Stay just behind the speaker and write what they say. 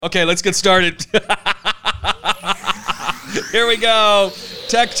Okay, let's get started. Here we go.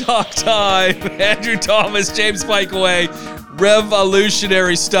 Tech Talk time. Andrew Thomas, James Pikeway.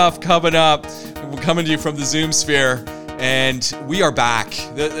 Revolutionary stuff coming up. We're coming to you from the Zoom sphere, and we are back.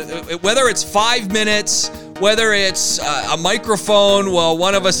 Whether it's 5 minutes, whether it's a microphone while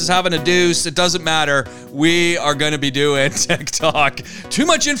one of us is having a deuce, it doesn't matter. We are going to be doing Tech Talk. Too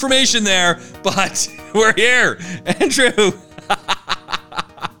much information there, but we're here. Andrew.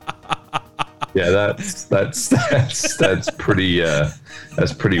 Yeah, that's pretty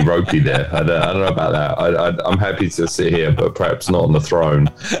ropey there. I don't know about that. I'm happy to sit here, but perhaps not on the throne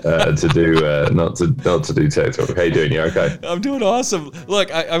to do Tech Talk. How you doing? You okay? I'm doing awesome.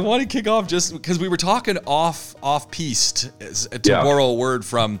 Look, I want to kick off just because we were talking off piste, to borrow a word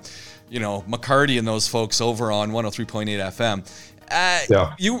from, McCarty and those folks over on 103.8 FM.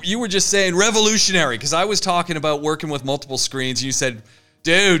 You were just saying revolutionary because I was talking about working with multiple screens. You said,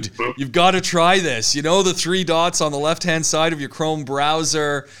 dude, you've got to try this. The 3 dots on the left-hand side of your Chrome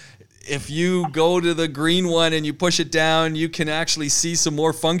browser. If you go to the green one and you push it down, you can actually see some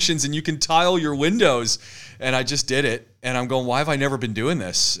more functions and you can tile your windows. And I just did it. And I'm going, why have I never been doing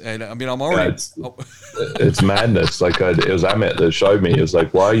this? And I mean, I'm already... It's madness. It was Amit that showed me. It was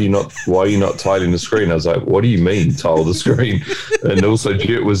like, why are you not tiling the screen? I was like, what do you mean tile the screen? And also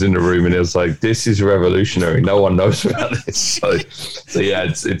Jit was in the room and it was like, this is revolutionary. No one knows about this. So yeah,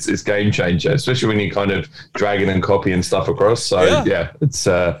 it's game changer, especially when you're kind of dragging and copying stuff across. So yeah it's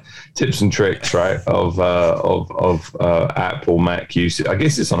tips and tricks, right, of Apple Mac use. I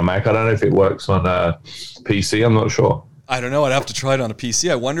guess it's on a Mac. I don't know if it works on a PC. I'm not sure. I don't know. I'd have to try it on a PC.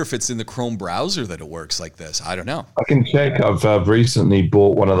 I wonder if it's in the Chrome browser that it works like this. I don't know. I can check. I've recently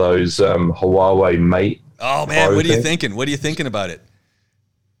bought one of those Huawei Mate. Oh man, what are you thinking? What are you thinking about it?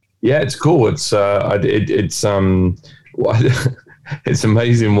 Yeah, it's cool. It's it's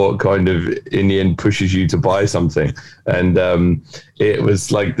amazing what kind of in the end pushes you to buy something. And it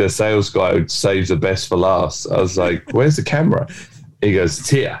was like the sales guy saves the best for last. I was like, where's the camera? He goes, it's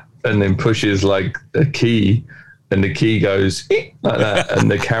here. And then pushes like a key. And the key goes like that,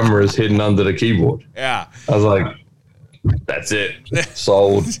 and the camera's hidden under the keyboard. Yeah. I was like, that's it.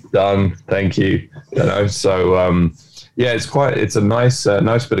 Sold, done, thank you. So it's a nice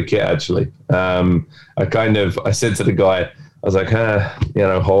bit of kit actually. I said to the guy, I was like,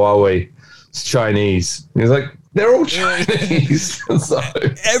 Huawei, it's Chinese. And he's like, they're all Chinese. So,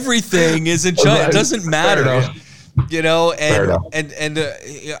 everything is in China. It doesn't matter. And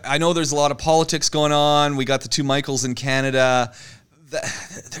I know there's a lot of politics going on. We got the 2 Michaels in Canada.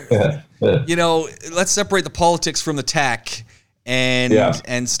 Let's separate the politics from the tech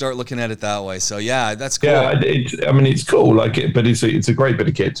and start looking at it that way. So yeah, that's cool. Yeah, it's cool. But it's a great bit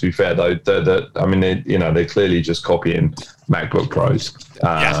of kit. To be fair, though, they're clearly just copying MacBook Pros.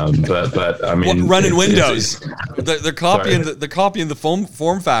 But I mean, running Windows. They're copying the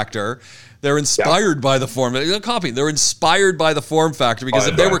form factor. They're inspired by the form. They're copying. They're inspired by the form factor because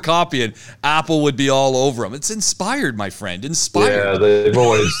if they were copying, Apple would be all over them. It's inspired, my friend. Inspired. Yeah,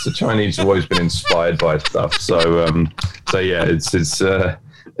 the Chinese have always been inspired by stuff. So yeah,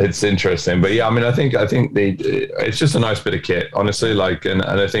 it's interesting. But yeah, I mean, I think it's just a nice bit of kit, honestly. And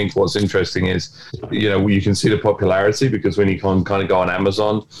I think what's interesting is, you can see the popularity because when you can kind of go on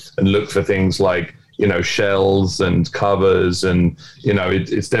Amazon and look for things like, shells and covers and,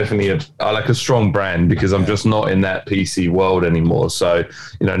 it's definitely I like a strong brand because I'm just not in that PC world anymore. So,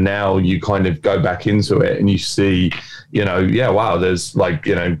 now you kind of go back into it and you see, wow, there's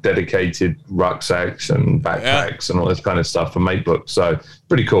dedicated rucksacks and backpacks and all this kind of stuff for MateBook. So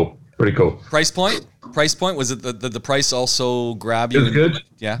pretty cool. Price point? Was it the price also grab you? It was good.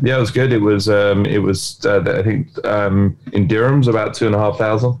 Yeah, it was good. It was I think in dirhams about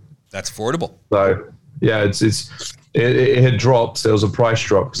 2,500. That's affordable. So yeah, it had dropped. There was a price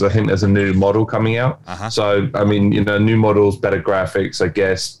drop because I think there's a new model coming out. Uh-huh. So I mean, new models, better graphics, I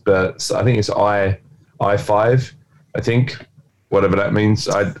guess. But I think it's i5. I think whatever that means.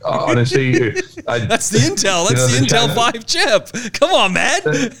 I honestly, that's the Intel. That's the Intel 5 chip. Come on, man.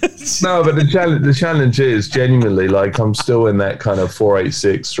 No, but the challenge is genuinely I'm still in that kind of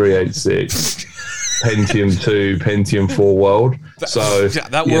 486, 386. Pentium 2, Pentium 4 world. So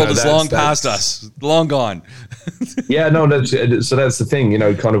that world is long past us, long gone. Yeah, no, that's the thing,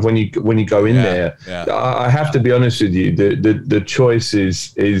 kind of when you go in there. Yeah. I have to be honest with you. The choice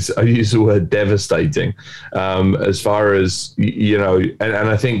is I use the word devastating, as far as and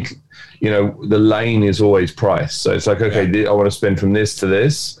I think the lane is always price. So it's like, okay, I want to spend from this to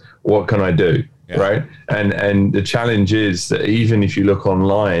this. What can I do? Yeah. Right, and the challenge is that even if you look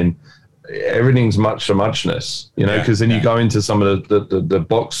online, everything's much for muchness, because then you go into some of the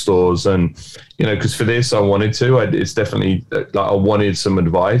box stores and, because for this I wanted to, it's definitely like I wanted some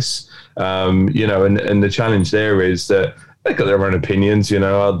advice, and the challenge there is that they got their own opinions, I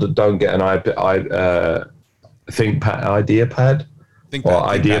don't get an IdeaPad. I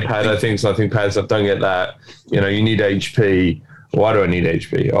think so. I think pads. I don't get that. You need HP. Why do I need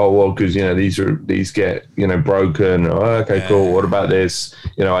HP? Oh, well, because, these get, broken. Oh, okay, cool. What about this?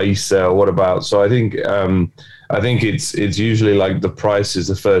 Acer, what about? So I think it's usually like the price is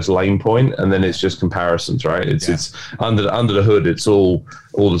the first lane point, and then it's just comparisons, right? It's under the hood, it's all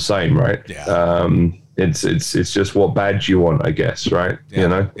the same, right? Yeah. It's just what badge you want, I guess, right?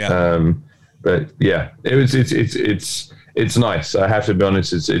 Yeah. But yeah, it's nice. I have to be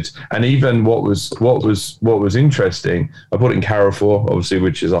honest. It's and even what was interesting. I put it in Carrefour, obviously,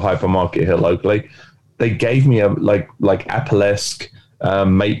 which is a hypermarket here locally. They gave me a like Apple-esque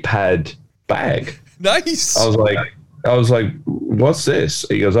MatePad bag. Nice. I was like, what's this?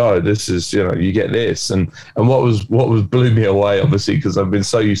 He goes, oh, this is, you get this. And what blew me away, obviously, because I've been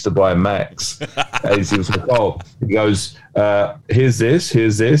so used to buying Macs. He was like, oh, he goes, here's this. I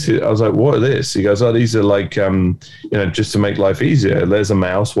was like, what are this? He goes, oh, these are like, just to make life easier. There's a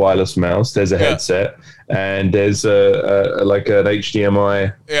mouse, wireless mouse. There's a headset. And there's like an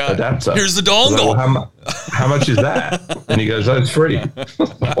HDMI adapter. Here's the dongle. Like, well, how much is that? And he goes, oh, it's free.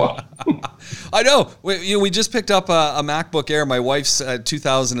 What? I know. We just picked up a MacBook Air. My wife's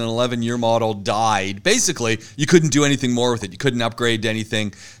 2011 year model died. Basically, you couldn't do anything more with it. You couldn't upgrade to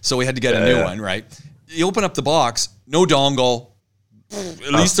anything. So we had to get a new one, right? You open up the box, no dongle.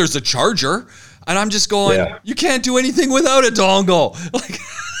 At least there's a charger. And I'm just going, you can't do anything without a dongle. Like,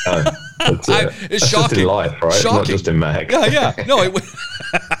 it's shocking. Just in life, right? Shocking. Not just in Mac. Yeah. No, it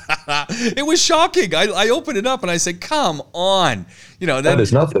was shocking. I opened it up and I said, "Come on!"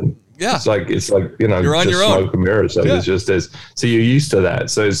 There's nothing. Yeah, it's like you're on just your own. Smoke and mirrors. So it's just so you're used to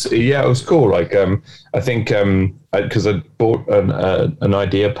that. So it was cool. Like I think because I bought an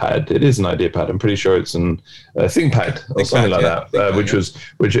IdeaPad. It is an IdeaPad. I'm pretty sure it's a ThinkPad or something like that.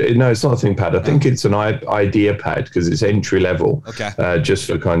 No, it's not a ThinkPad. I think it's an IdeaPad because it's entry level. Okay. Just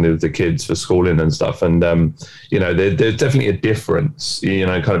for kind of the kids for schooling and stuff. And there's definitely a difference.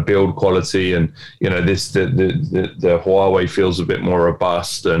 Kind of build quality and the Huawei feels a bit more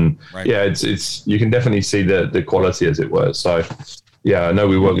robust and it's you can definitely see the quality as it were. So. Yeah, I know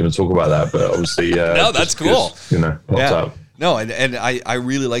we weren't going to talk about that, but obviously, no, that's cool. Pops up. No, and I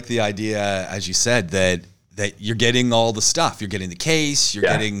really like the idea, as you said, that you're getting all the stuff. You're getting the case, you're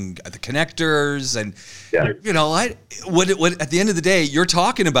getting the connectors, and what at the end of the day, you're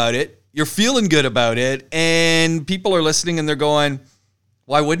talking about it, you're feeling good about it, and people are listening and they're going,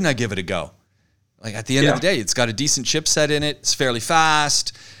 "Why wouldn't I give it a go?" Like at the end of the day, it's got a decent chipset in it. It's fairly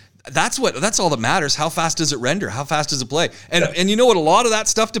fast. That's all that matters. How fast does it render? How fast does it play? And you know what a lot of that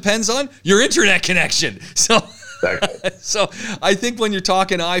stuff depends on? Your internet connection. So so I think when you're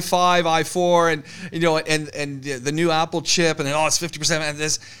talking i5, i4 and the new Apple chip and then it's 50% and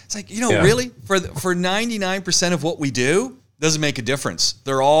this, it's like, really for 99% of what we do doesn't make a difference.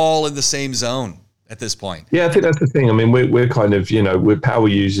 They're all in the same zone at this point. Yeah, I think that's the thing. I mean, we're kind of, we're power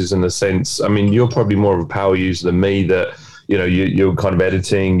users in a sense. I mean, you're probably more of a power user than me that you're kind of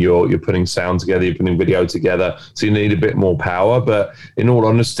editing, you're putting sound together, you're putting video together, so you need a bit more power. But in all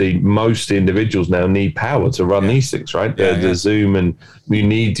honesty, most individuals now need power to run these things, right? The Zoom, and you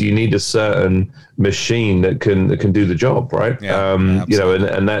need a certain machine that can do the job, right?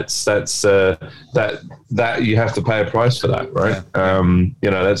 And that's that you have to pay a price for that, right?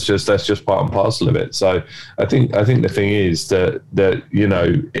 That's just part and parcel of it. So I think the thing is that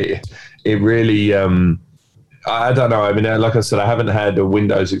it really. I don't know. I mean, like I said, I haven't had a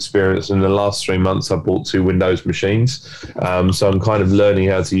Windows experience in the last 3 months. I bought 2 Windows machines. So I'm kind of learning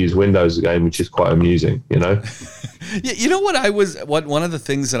how to use Windows again, which is quite amusing, what one of the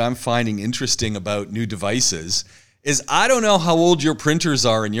things that I'm finding interesting about new devices is I don't know how old your printers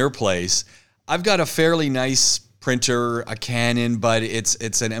are in your place. I've got a fairly nice printer, a Canon, but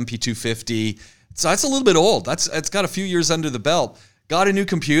it's an MP250. So that's a little bit old. It's got a few years under the belt. Got a new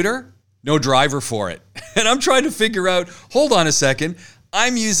computer. No driver for it. And I'm trying to figure out, hold on a second,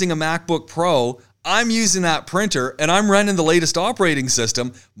 I'm using a MacBook Pro, I'm using that printer, and I'm running the latest operating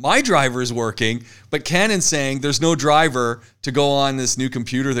system. My driver is working, but Canon's saying there's no driver to go on this new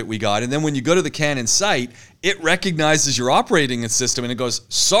computer that we got. And then when you go to the Canon site, it recognizes your operating system and it goes,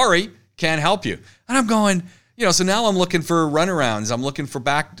 sorry, can't help you. And I'm going, so now I'm looking for runarounds. I'm looking for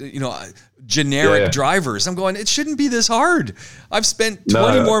generic drivers. I'm going, it shouldn't be this hard. I've spent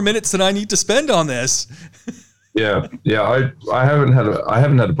 20 more minutes than I need to spend on this. I haven't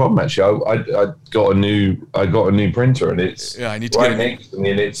had a problem actually. I got a new printer, and it's I need to right next to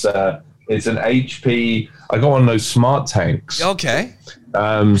me, and it's an HP. I got one of those smart tanks. Okay.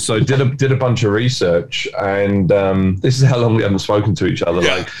 So did a bunch of research, and this is how long we haven't spoken to each other.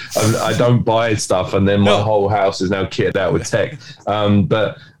 Like I don't buy stuff, and then my whole house is now kitted out with tech.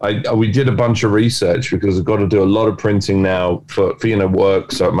 But we did a bunch of research because I've got to do a lot of printing now for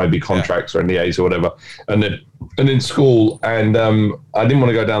work, so it may be contracts or NDAs or whatever, and in school, and I didn't want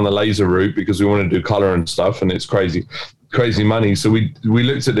to go down the laser route because we want to do color and stuff, and it's crazy money. So we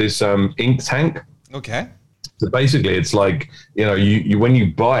looked at this ink tank. Okay. So basically, it's like, you when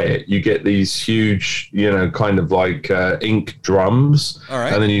you buy it, you get these huge, kind of like ink drums. All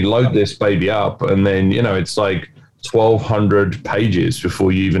right. And then you load this baby up, and then, it's like 1,200 pages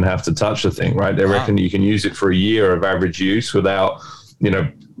before you even have to touch the thing, right? They reckon you can use it for a year of average use without,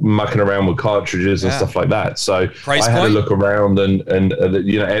 mucking around with cartridges and stuff like that. So Price I had point? a look around, and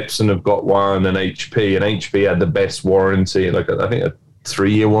Epson have got one, and HP had the best warranty, like I think a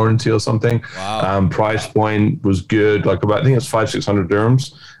 3-year warranty or something. Wow. Price point was good, like I think it's 500-600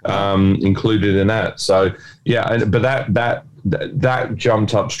 dirhams included in that. So but that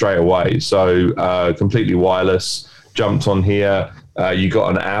jumped up straight away. So completely wireless, jumped on here. You got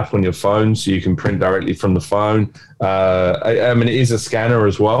an app on your phone, so you can print directly from the phone. I mean, it is a scanner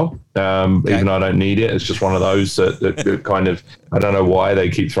as well, even though I don't need it. It's just one of those that kind of, I don't know why they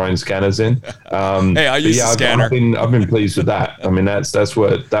keep throwing scanners in. Hey, I use a scanner. I've been pleased with that. I mean, that's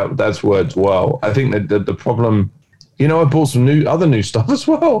worked well. I think that the problem, I bought some other new stuff as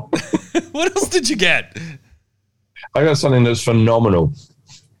well. What else did you get? I got something that's phenomenal,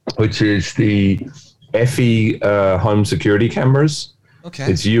 which is the EFI home security cameras.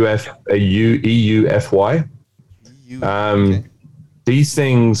 Okay. It's EUFY. These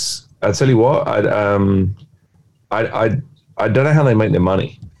things, I tell you what, I don't know how they make their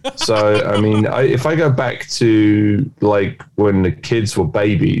money. So, I mean, if I go back to like when the kids were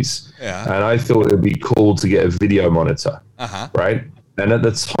babies, and I thought it would be cool to get a video monitor, right? And at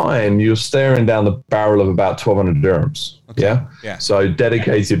the time, you're staring down the barrel of about 1,200 dirhams. Okay. Yeah. So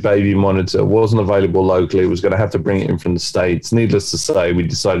dedicated baby monitor wasn't available locally. It was going to have to bring it in from the States. Needless to say, we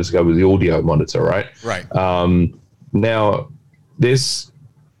decided to go with the audio monitor, right? Right. Now, this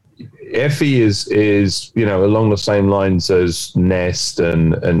EFI is along the same lines as Nest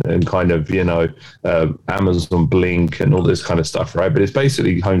and kind of Amazon Blink and all this kind of stuff, right? But it's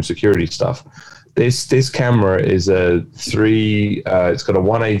basically home security stuff. This camera is it's got a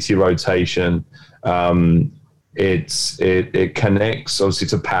 180 rotation. It connects obviously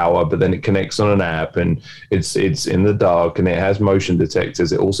to power, but then it connects on an app, and it's in the dark, and it has motion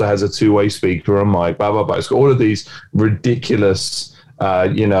detectors. It also has a 2-way speaker and mic, blah, blah, blah. It's got all of these ridiculous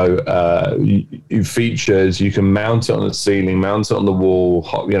features. You can mount it on the ceiling, mount it on the wall,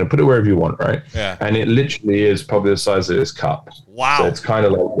 put it wherever you want, right? Yeah. And it literally is probably the size of this cup. Wow. So it's kind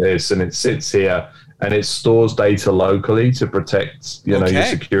of like this, and it sits here, and it stores data locally to protect, your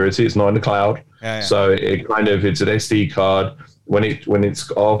security. It's not in the cloud. So it's an SD card. When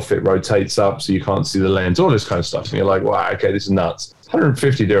it's off, it rotates up so you can't see the lens, all this kind of stuff. And you're like, wow, okay, this is nuts.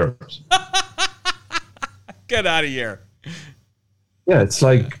 150 dirhams. Get out of here. Yeah, it's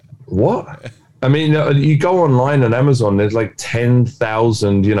like, what? I mean, you go online on Amazon, there's like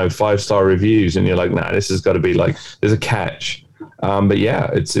 10,000, 5-star reviews, and you're like, nah, this has got to be like, there's a catch. But yeah,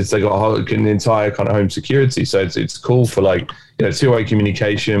 it's like an entire kind of home security. So it's cool for like, 2-way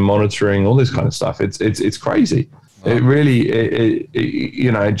communication, monitoring, all this kind of stuff. It's crazy. Wow. It really,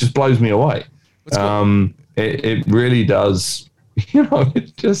 it just blows me away. It really does.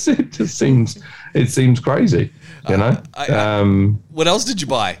 It just seems crazy. What else did you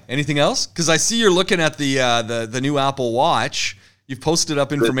buy? Anything else? Because I see you're looking at the new Apple Watch. You've posted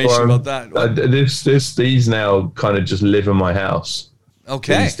up information about that. These now kind of just live in my house.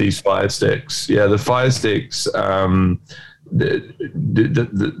 Okay. These Fire Sticks. Yeah, the Fire Sticks. The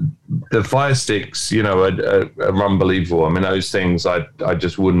Fire Sticks, are unbelievable. I mean, those things, I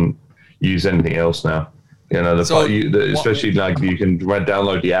just wouldn't use anything else now. Especially like you can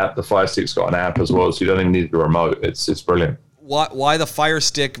download the app. The Fire Stick's got an app as well, so you don't even need the remote. It's brilliant. Why the Fire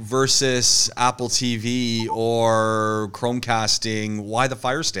Stick versus Apple TV or Chromecasting? Why the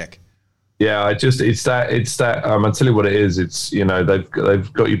Fire Stick? Yeah, it's that. I'll tell you what it is. It's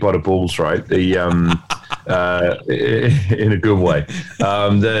they've got you by the balls, right? In a good way.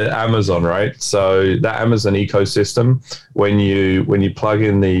 The Amazon, right? So that Amazon ecosystem, when you plug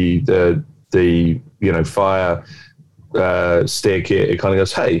in the Fire Stick, it kind of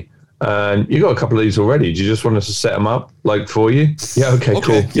goes, hey, and you got a couple of these already. Do you just want us to set them up like for you? Yeah, okay,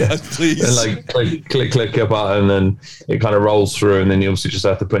 cool. Yeah, please. And like click a button, and it kind of rolls through, and then you obviously just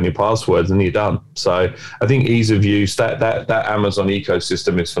have to put in your passwords, and you're done. So I think ease of use, that Amazon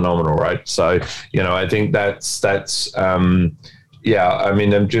ecosystem is phenomenal, right? So I think that's yeah, I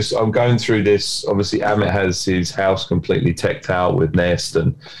mean, I'm going through this. Obviously, Amit has his house completely teched out with Nest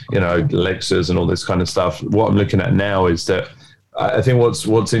and Alexas and all this kind of stuff. What I'm looking at now is that I think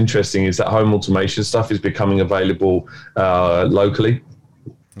what's interesting is that home automation stuff is becoming available locally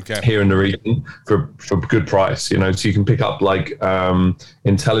here in the region for good price. So you can pick up like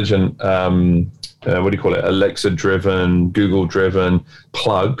intelligent, what do you call it? Alexa driven, Google driven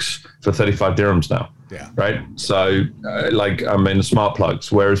plugs for 35 dirhams now. Yeah. Right. So smart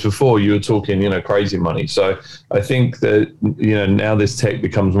plugs, whereas before you were talking, crazy money. So I think that, now this tech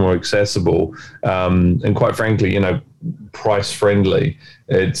becomes more accessible, and quite frankly, price friendly.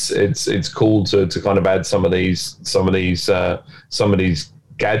 It's cool to kind of add some of these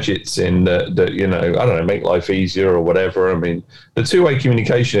gadgets in that, I don't know, make life easier or whatever. I mean, the two-way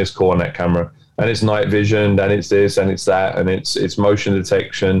communication is cool on that camera. And it's night vision, and it's this, and it's that, and it's motion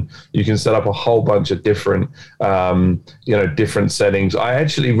detection. You can set up a whole bunch of different, different settings. I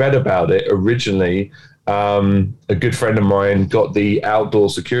actually read about it originally. A good friend of mine got the outdoor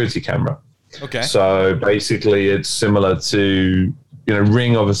security camera. Okay. So basically, it's similar to,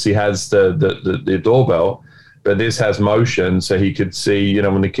 Ring obviously has the doorbell, but this has motion, so he could see,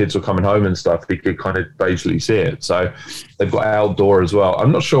 when the kids were coming home and stuff, he could kind of basically see it. So they've got outdoor as well.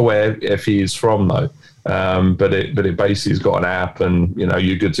 I'm not sure where FE is from though, but it basically has got an app, and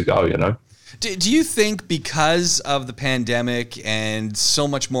you're good to go. Do you think because of the pandemic and so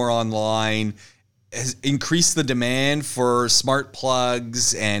much more online has increased the demand for smart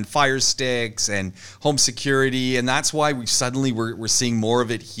plugs and Fire Sticks and home security, and that's why we're seeing more of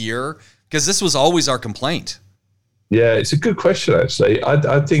it here? Because this was always our complaint. Yeah, it's a good question, actually.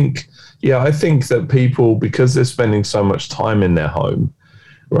 I think that people, because they're spending so much time in their home,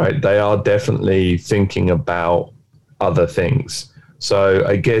 right, they are definitely thinking about other things. So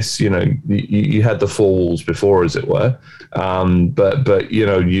I guess, you had the four walls before, as it were. But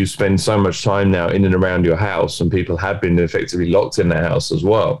you spend so much time now in and around your house, and people have been effectively locked in their house as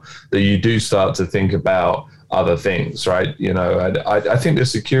well, that you do start to think about other things, right? I think the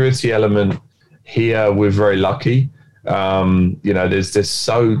security element here, we're very lucky. There's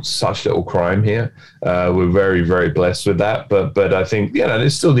such little crime here. We're very, very blessed with that. But I think,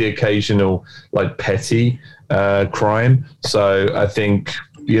 there's still the occasional like petty crime. So I think,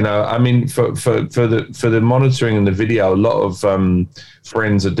 for the monitoring and the video, a lot of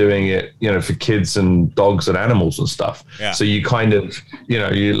friends are doing it, for kids and dogs and animals and stuff. Yeah. So you kind of,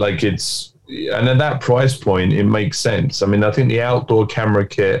 and at that price point, it makes sense. I mean, I think the outdoor camera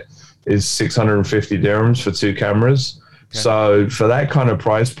kit is 650 dirhams for 2 cameras. Okay. So for that kind of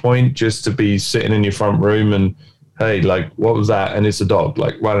price point, just to be sitting in your front room and, hey, like, what was that? And it's a dog,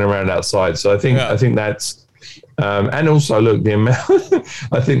 like, running around outside. So I think that's, and also, look, the amount,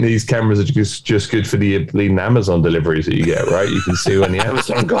 I think these cameras are just good for the bleeding Amazon deliveries that you get, right? You can see when the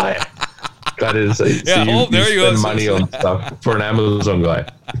Amazon guy, that is, so you spend money on stuff for an Amazon guy.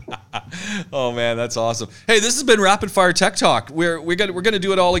 Oh man, that's awesome. Hey, this has been Rapid Fire Tech Talk. We're gonna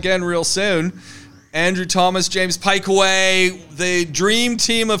do it all again real soon. Andrew Thomas, James Pikeway, the dream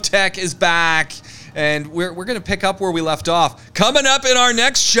team of tech is back, and we're gonna pick up where we left off. Coming up in our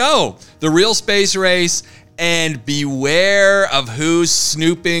next show, the real space race, and beware of who's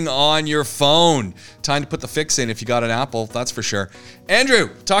snooping on your phone. Time to put the fix in if you got an Apple, that's for sure. Andrew,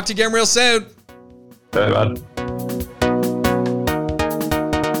 talk to you again real soon. Bye, man.